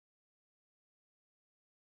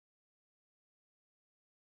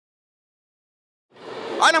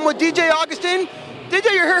Alright, I'm with DJ Augustin.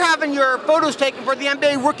 DJ, you're here having your photos taken for the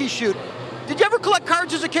NBA rookie shoot. Did you ever collect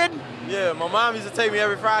cards as a kid? Yeah, my mom used to take me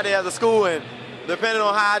every Friday after school, and depending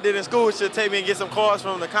on how I did in school, she'd take me and get some cards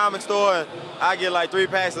from the comic store, and I get like 3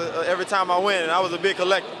 packs every time I win, and I was a big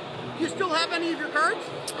collector. Do you still have any of your cards?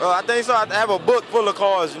 I think so. I have a book full of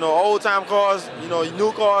cards, old-time cards,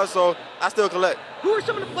 new cards, so I still collect. Who are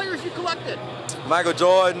some of the players you collected? Michael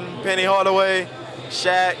Jordan, Penny Hardaway,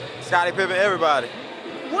 Shaq, Scottie Pippen, everybody.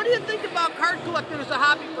 What do you think about card collecting as a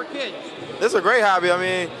hobby for kids? It's a great hobby. I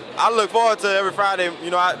mean, I look forward to every Friday.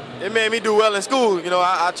 It made me do well in school.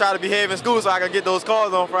 I try to behave in school so I can get those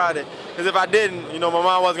cards on Friday. Because if I didn't, my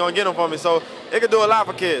mom wasn't going to get them for me. So it could do a lot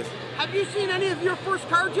for kids. Have you seen any of your first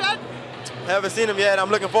cards yet? Haven't seen them yet. I'm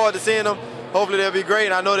looking forward to seeing them. Hopefully they'll be great,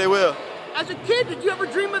 and I know they will. As a kid, did you ever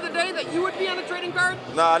dream of the day that you would be on a trading card?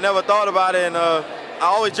 No, I never thought about it, and I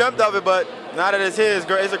always dreamt of it, but now that it's here,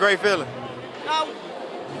 it's a great feeling. Now,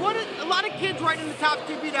 a lot of kids write in the top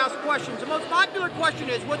TV to ask questions. The most popular question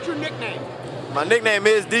is, what's your nickname? My nickname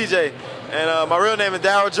is DJ, and my real name is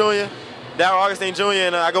Darryl Jr., Darryl Augustin Jr.,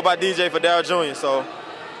 and I go by DJ for Darryl Jr., so.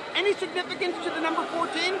 Any significance to the number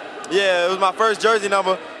 14? Yeah, it was my first jersey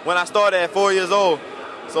number when I started at 4 years old.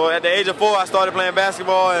 So at the age of 4, I started playing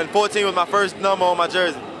basketball, and 14 was my first number on my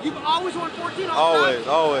jersey. You've always won 14 all the time?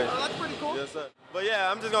 Always. Oh, that's pretty cool. Yes, sir. But yeah,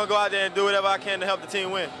 I'm just going to go out there and do whatever I can to help the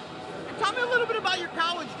team win. And tell me a little bit about your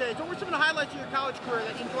college days. What were some of the highlights of your college career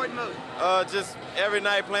that you enjoyed most? Just every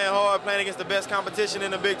night playing hard, playing against the best competition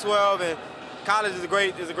in the Big 12, and college is a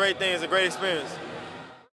great thing. It's a great experience.